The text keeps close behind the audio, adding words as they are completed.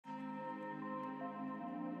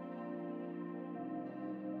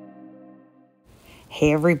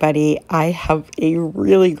Hey everybody, I have a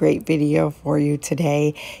really great video for you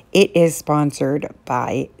today. It is sponsored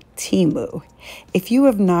by Temu. If you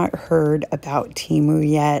have not heard about Temu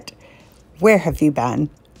yet, where have you been?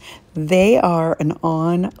 They are an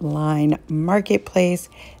online marketplace.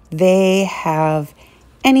 They have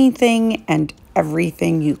anything and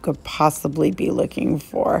everything you could possibly be looking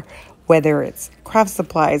for, whether it's craft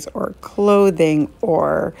supplies or clothing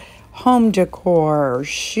or home decor or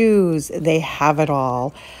shoes. They have it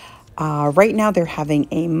all. Right now they're having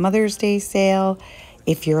a Mother's Day sale.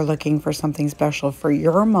 If you're looking for something special for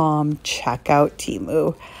your mom, check out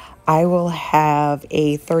Temu. I will have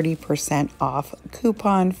a 30% off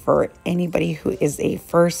coupon for anybody who is a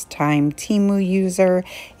first-time Temu user.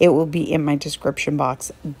 It will be in my description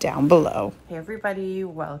box down below. Hey everybody,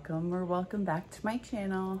 welcome back to my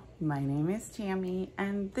channel. My name is Tammy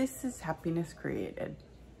and this is Happiness Created,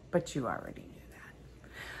 but you already knew that.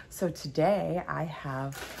 So today I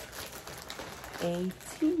have a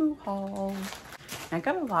Temu haul. I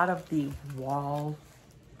got a lot of the wall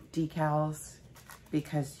decals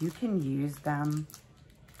because you can use them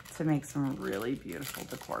to make some really beautiful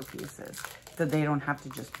decor pieces that they don't have to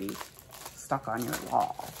just be stuck on your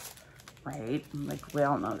wall, right? Like, we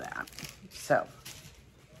all know that. So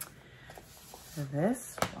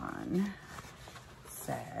this one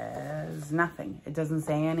says nothing. It doesn't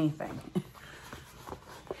say anything.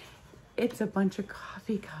 It's a bunch of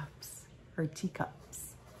coffee cups or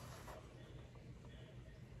teacups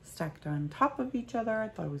stacked on top of each other. I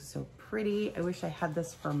thought it was so pretty. I wish I had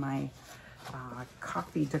this for my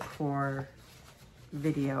coffee decor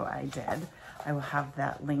video I did. I will have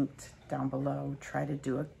that linked down below. Try to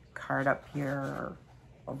do a card up here or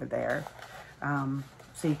over there,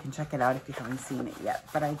 so you can check it out if you haven't seen it yet.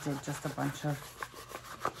 But I did just a bunch of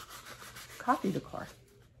coffee decor.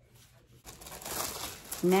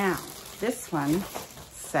 Now, this one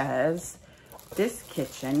says, "This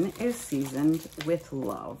kitchen is seasoned with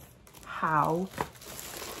love." How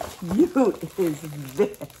cute is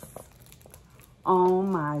this? Oh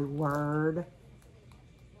my word.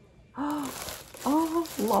 Oh,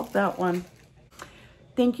 love that one.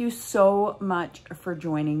 Thank you so much for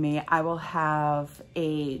joining me. I will have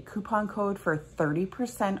a coupon code for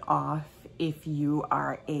 30% off if you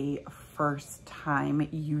are a first-time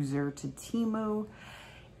user to Temu.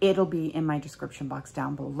 It'll be in my description box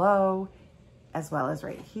down below, as well as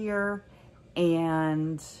right here.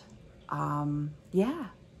 And yeah,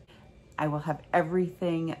 I will have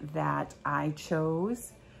everything that I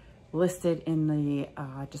chose listed in the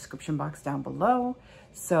description box down below.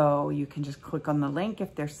 So you can just click on the link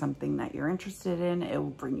if there's something that you're interested in. It will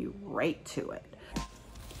bring you right to it.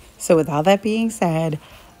 So with all that being said,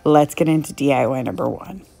 let's get into DIY number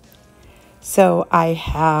one. So I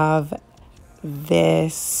have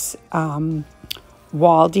this wall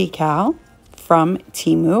decal from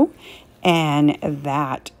Temu, and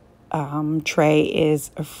that tray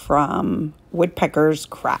is from Woodpeckers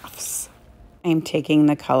Crafts. I'm taking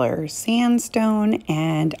the color sandstone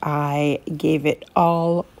and I gave it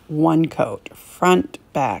all one coat, front,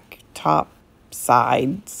 back, top,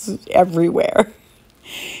 sides, everywhere.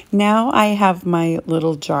 Now I have my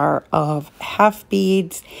little jar of half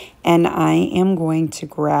beads, and I am going to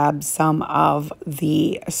grab some of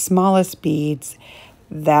the smallest beads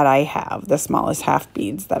that I have, the smallest half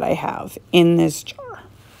beads that I have in this jar.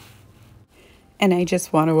 And I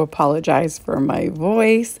just want to apologize for my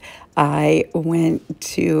voice. I went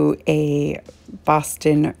to a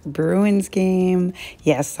Boston Bruins game.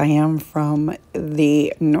 Yes, I am from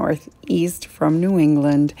the Northeast, from New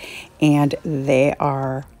England, and they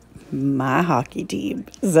are my hockey team.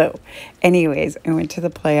 So anyways, I went to the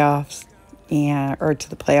playoffs or to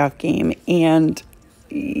the playoff game, and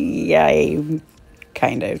yeah, I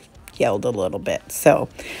kind of yelled a little bit. So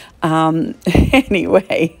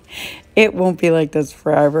anyway, it won't be like this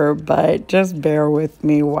forever, but just bear with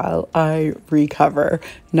me while I recover,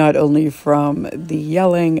 not only from the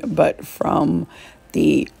yelling, but from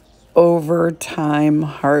the overtime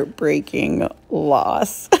heartbreaking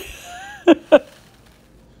loss.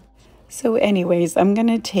 So anyways, I'm going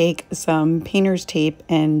to take some painter's tape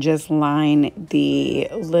and just line the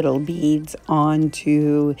little beads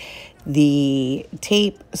onto the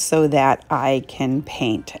tape so that I can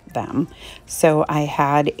paint them. So I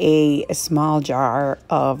had a small jar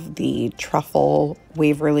of the Truffle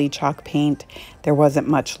Waverly chalk paint. There wasn't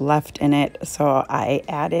much left in it, so I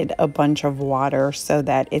added a bunch of water so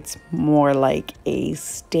that it's more like a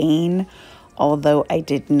stain. Although I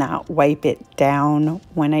did not wipe it down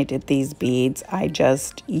when I did these beads, I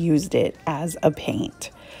just used it as a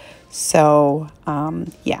paint. So,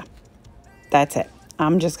 yeah, that's it.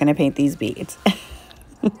 I'm just going to paint these beads.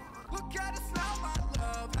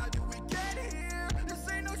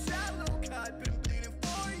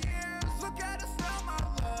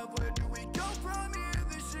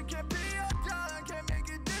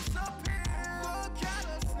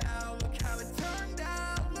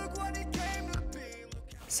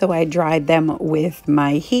 So I dried them with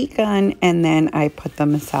my heat gun and then I put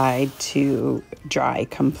them aside to dry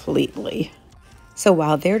completely. So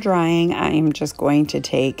while they're drying, I'm just going to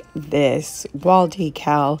take this wall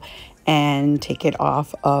decal and take it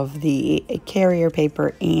off of the carrier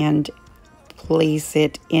paper and place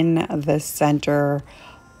it in the center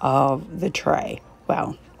of the tray.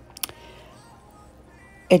 Well,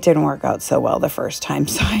 it didn't work out so well the first time,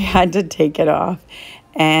 so I had to take it off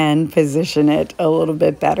and position it a little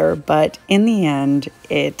bit better. But in the end,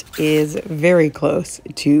 it is very close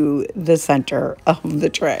to the center of the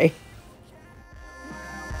tray.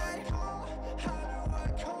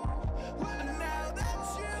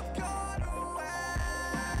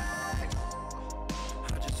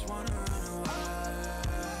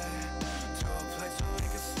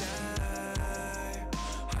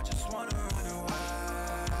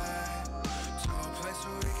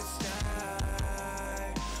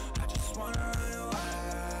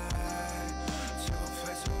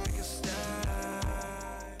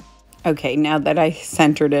 Okay, now that I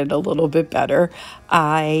centered it a little bit better,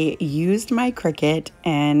 I used my Cricut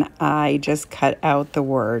and I just cut out the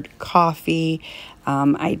word coffee.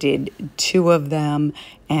 I did 2 of them,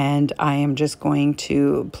 and I am just going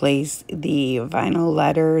to place the vinyl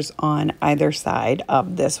letters on either side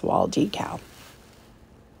of this wall decal.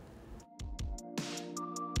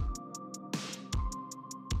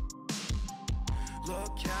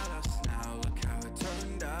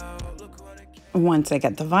 Once I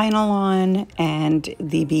got the vinyl on and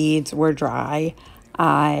the beads were dry,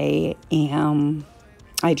 I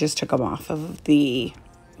just took them off of the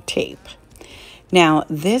tape. Now,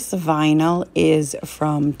 this vinyl is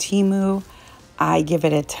from Temu. I give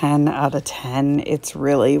it a 10 out of 10. It's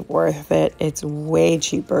really worth it. It's way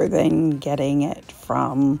cheaper than getting it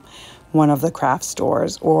from one of the craft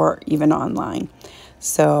stores or even online.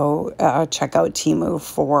 So check out Temu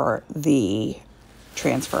for the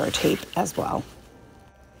transfer tape as well.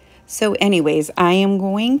 So anyways, I am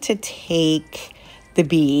going to take the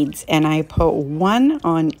beads and I put 1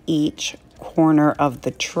 on each corner of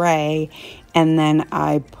the tray, and then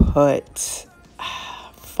I put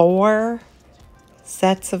 4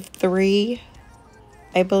 sets of 3,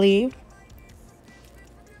 I believe.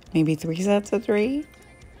 Maybe 3 sets of 3.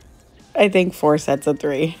 I think 4 sets of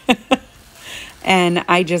 3. And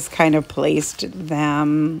I just kind of placed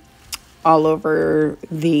them all over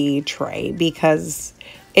the tray because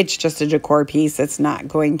it's just a decor piece. It's not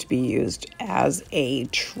going to be used as a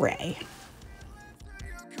tray.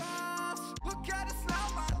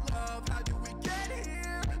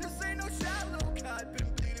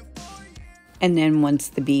 And then once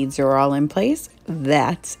the beads are all in place,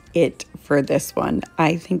 that's it for this one.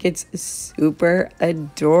 I think it's super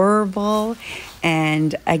adorable.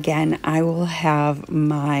 And again, I will have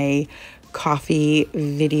my coffee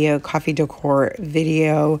decor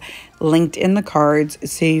video linked in the cards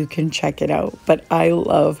so you can check it out. But I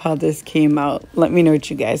love how this came out. Let me know what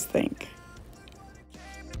you guys think.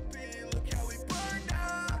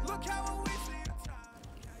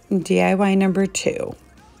 DIY number 2.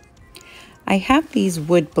 I have these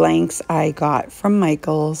wood blanks I got from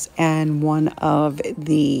Michael's and one of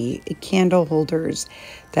the candle holders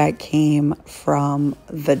that came from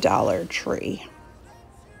the Dollar Tree.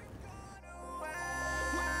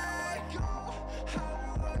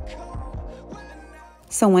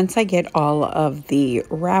 So once I get all of the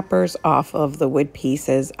wrappers off of the wood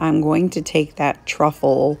pieces, I'm going to take that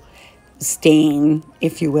truffle stain,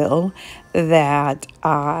 if you will, that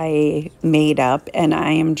I made up, and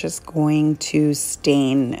I am just going to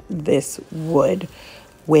stain this wood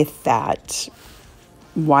with that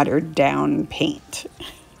watered down paint.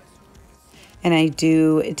 And I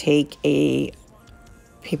do take a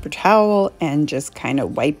paper towel and just kind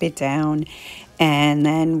of wipe it down, and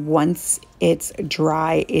then once it's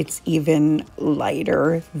dry, it's even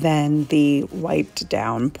lighter than the wiped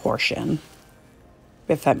down portion,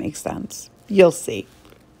 if that makes sense. You'll see.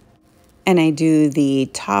 And I do the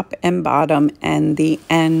top and bottom and the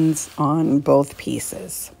ends on both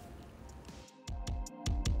pieces.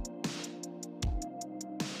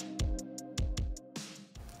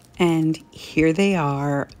 And here they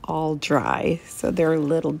are, all dry, so they're a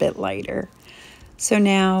little bit lighter. So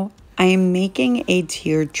now I am making a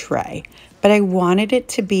tiered tray, but I wanted it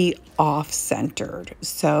to be off-centered.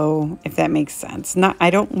 So if that makes sense. I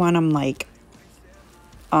don't want them like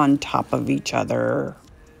on top of each other,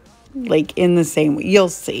 like in the same way. You'll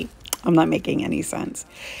see. I'm not making any sense.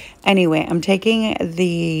 Anyway, I'm taking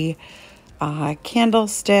the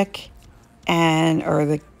candlestick and,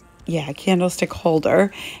 candlestick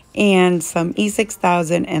holder and some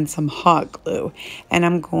E6000 and some hot glue. And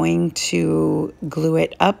I'm going to glue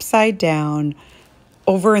it upside down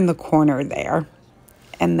over in the corner there.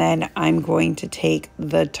 And then I'm going to take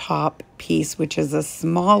the top piece, which is a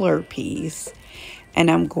smaller piece,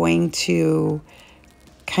 and I'm going to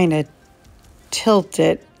kind of tilt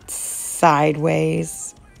it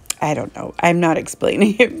sideways. I don't know. I'm not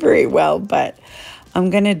explaining it very well, but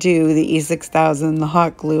I'm going to do the E6000, the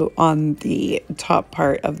hot glue on the top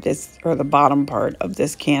part of this, or the bottom part of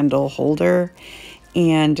this candle holder.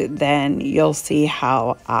 And then you'll see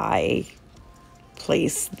how I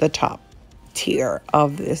place the top tier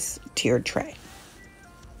of this tiered tray.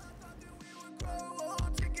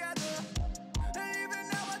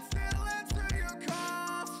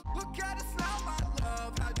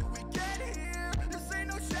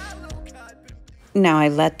 Now I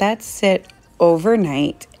let that sit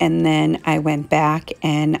overnight, and then I went back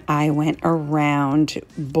and I went around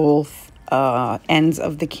both ends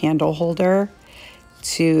of the candle holder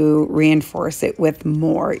to reinforce it with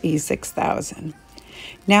more E6000.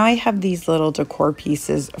 Now I have these little decor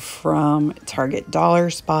pieces from Target Dollar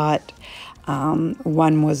Spot.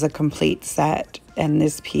 One was a complete set, and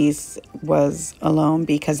this piece was alone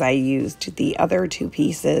because I used the other two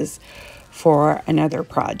pieces for another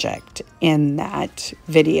project in that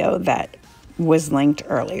video that was linked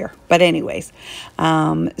earlier. But anyways,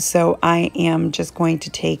 so I am just going to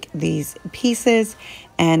take these pieces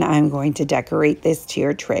and I'm going to decorate this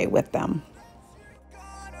tier tray with them.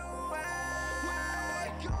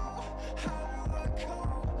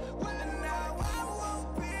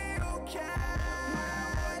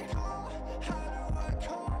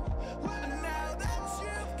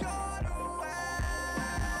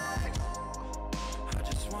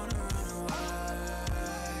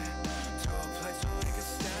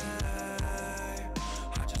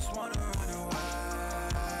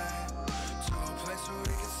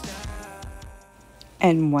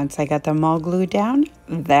 And once I got them all glued down,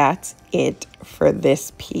 that's it for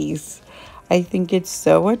this piece. I think it's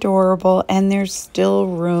so adorable, and there's still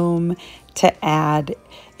room to add.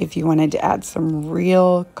 If you wanted to add some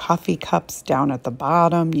real coffee cups down at the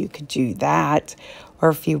bottom, you could do that. Or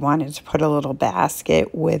if you wanted to put a little basket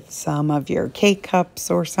with some of your cake cups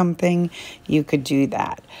or something, you could do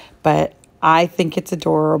that. But I think it's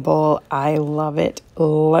adorable. I love it.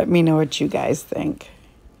 Let me know what you guys think.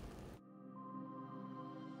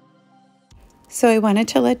 So I wanted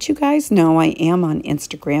to let you guys know I am on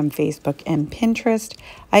Instagram, Facebook, and Pinterest.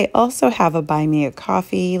 I also have a Buy Me a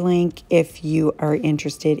Coffee link if you are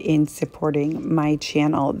interested in supporting my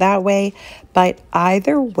channel that way. But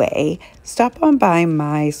either way, stop on by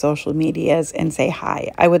my social medias and say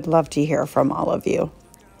hi. I would love to hear from all of you.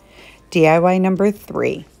 DIY number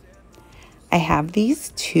 3. I have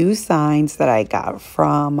these two signs that I got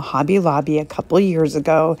from Hobby Lobby a couple years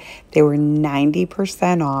ago. They were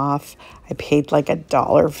 90% off. I paid like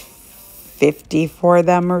 $1.50 for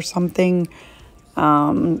them or something.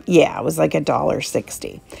 Yeah, it was like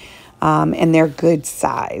 $1.60. And they're good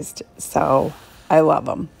sized, so I love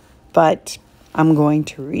them. But I'm going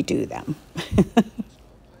to redo them.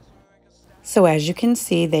 So as you can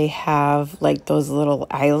see, they have like those little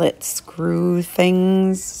eyelet screw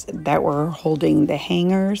things that were holding the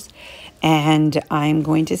hangers. And I'm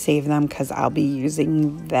going to save them because I'll be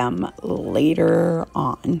using them later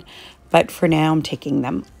on. But for now, I'm taking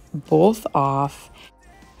them both off.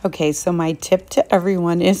 Okay, so my tip to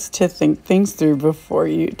everyone is to think things through before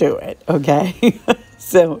you do it, okay?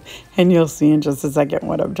 So, and you'll see in just a second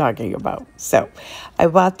what I'm talking about. So, I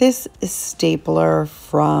bought this stapler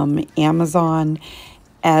from Amazon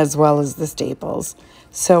as well as the staples.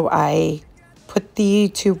 So, I put the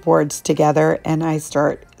two boards together and I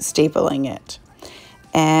start stapling it.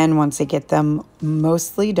 And once I get them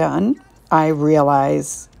mostly done, I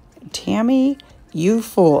realize, Tammy, you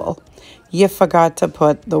fool, you forgot to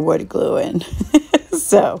put the wood glue in.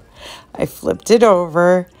 So I flipped it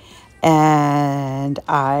over and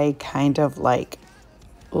I kind of like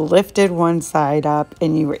lifted one side up,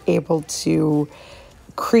 and you were able to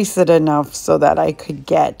crease it enough so that I could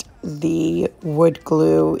get the wood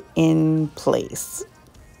glue in place.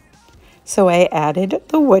 So I added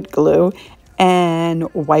the wood glue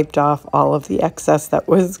and wiped off all of the excess that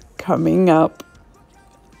was coming up.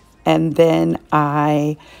 And then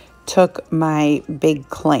I took my big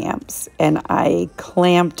clamps and I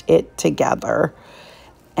clamped it together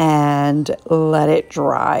and let it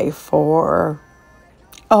dry for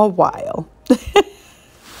a while.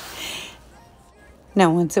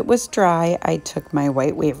 Now, once it was dry, I took my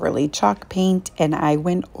white Waverly chalk paint and I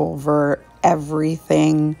went over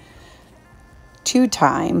everything 2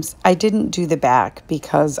 times. I didn't do the back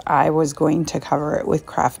because I was going to cover it with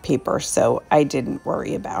craft paper, so I didn't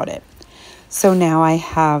worry about it. So now I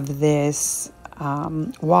have this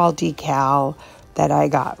wall decal that I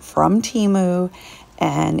got from Temu,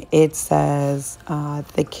 and it says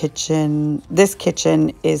this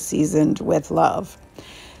kitchen is seasoned with love.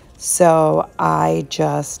 So I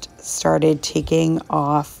just started taking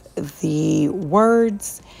off the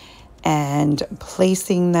words and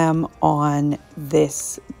placing them on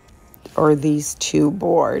this or these 2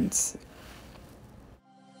 boards.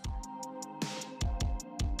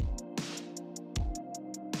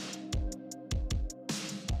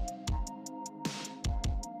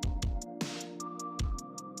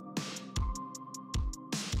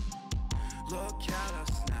 Look at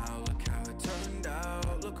us now, look how it turned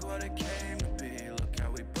out. Look what it came to be, look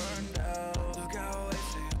how we burned out. Look how I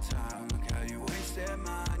wasted your time, look how you wasted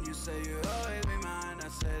mine. You say you'd always be mine, I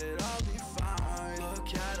said it'd all be fine.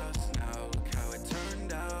 Look at us now, look how it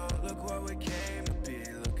turned out. Look what we came to be,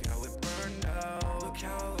 look how it burned out. Look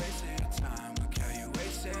how I wasted your time, look how you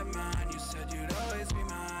wasted mine. You said you'd always be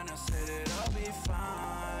mine, I said it'd all be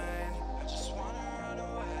fine. I just wanna run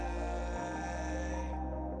away.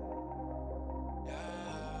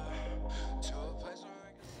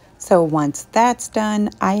 So once that's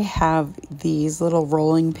done, I have these little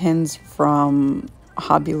rolling pins from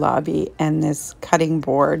Hobby Lobby and this cutting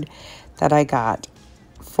board that I got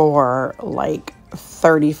for like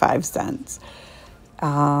 35 cents.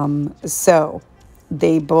 So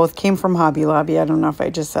they both came from Hobby Lobby. I don't know if I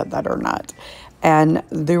just said that or not. And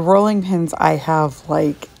the rolling pins, I have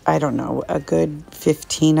like, I don't know, a good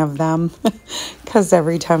 15 of them because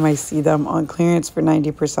every time I see them on clearance for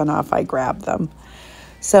 90% off, I grab them.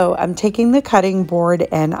 So I'm taking the cutting board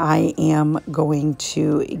and I am going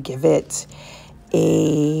to give it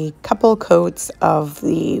a couple coats of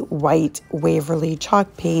the white Waverly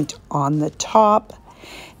chalk paint on the top.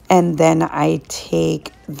 And then I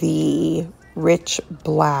take the rich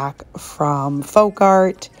black from Folk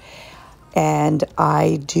Art and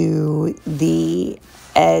I do the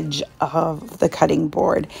edge of the cutting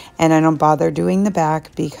board. And I don't bother doing the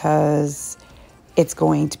back because it's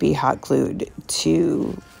going to be hot glued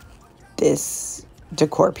to this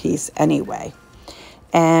decor piece anyway.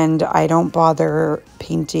 And I don't bother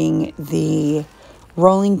painting the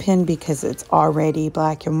rolling pin because it's already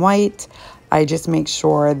black and white. I just make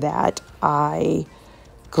sure that I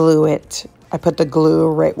glue it. I put the glue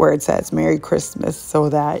right where it says Merry Christmas so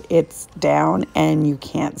that it's down and you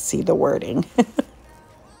can't see the wording.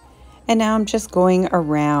 And now I'm just going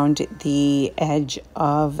around the edge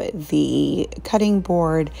of the cutting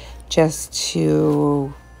board just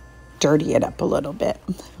to dirty it up a little bit.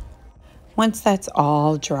 Once that's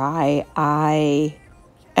all dry, I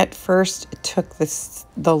at first took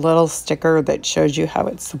the little sticker that shows you how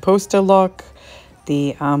it's supposed to look,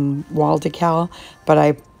 the wall decal, but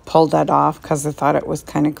I pulled that off because I thought it was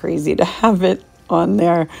kind of crazy to have it on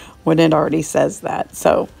there when it already says that.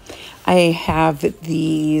 So I have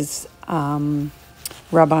these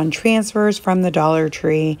rub-on transfers from the Dollar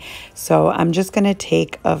Tree. So I'm just going to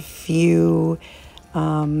take a few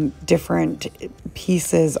different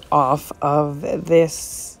pieces off of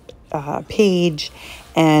this page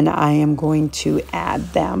and I am going to add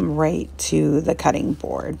them right to the cutting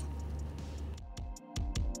board.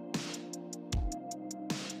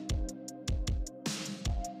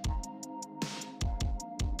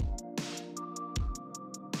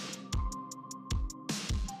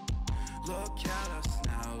 Look at us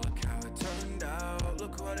now, look how it turned out.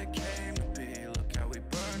 Look what it came to be, look how we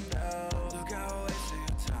burned out. Look how I wasted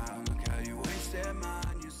your time, look how you wasted mine.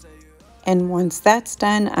 You say you... And once that's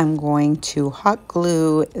done, I'm going to hot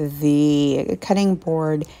glue the cutting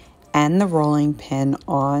board and the rolling pin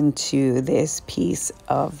onto this piece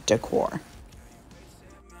of decor.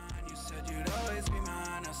 You said you'd always be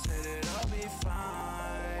mine, I said it'd all be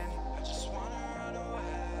fine. I just wanna run away.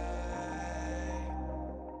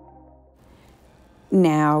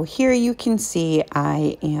 Now here you can see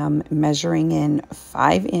I am measuring in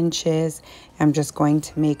 5 inches. I'm just going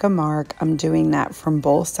to make a mark. I'm doing that from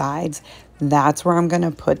both sides. That's where I'm going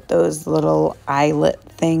to put those little eyelet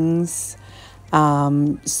things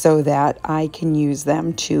so that I can use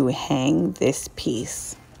them to hang this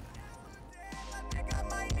piece.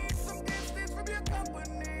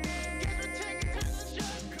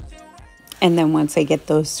 And then once I get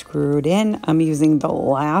those screwed in, I'm using the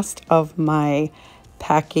last of my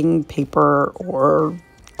packing paper or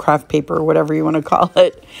craft paper, whatever you want to call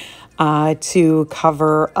it, to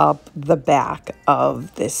cover up the back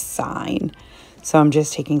of this sign. So I'm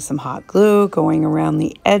just taking some hot glue, going around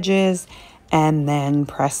the edges, and then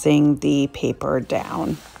pressing the paper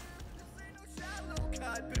down.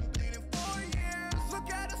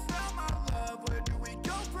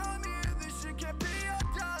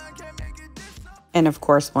 And of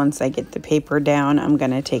course, once I get the paper down, I'm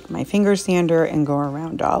going to take my finger sander and go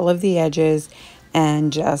around all of the edges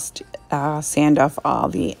and just sand off all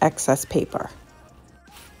the excess paper.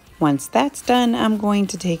 Once that's done, I'm going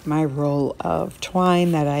to take my roll of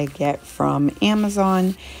twine that I get from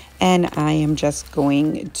Amazon, and I am just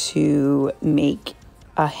going to make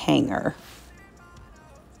a hanger.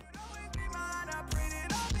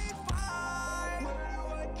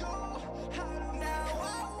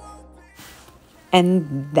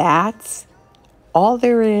 And that's all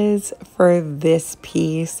there is for this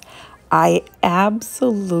piece. I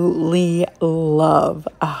absolutely love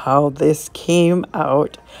how this came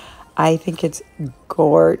out. I think it's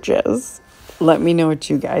gorgeous. Let me know what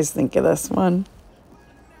you guys think of this one.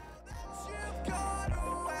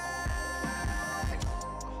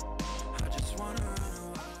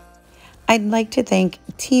 I'd like to thank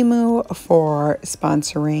Temu for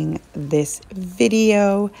sponsoring this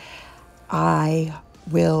video. I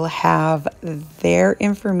will have their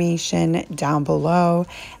information down below,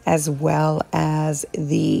 as well as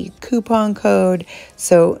the coupon code.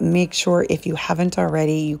 So make sure, if you haven't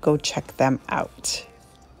already, you go check them out.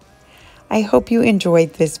 I hope you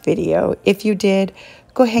enjoyed this video. If you did,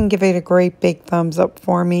 go ahead and give it a great big thumbs up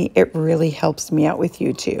for me. It really helps me out with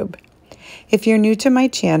YouTube. If you're new to my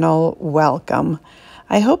channel, welcome.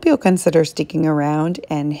 I hope you'll consider sticking around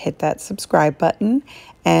and hit that subscribe button.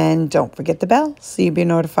 And don't forget the bell so you'll be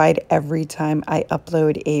notified every time I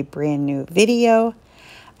upload a brand new video.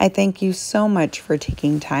 I thank you so much for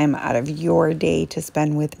taking time out of your day to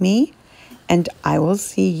spend with me, and I will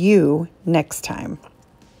see you next time.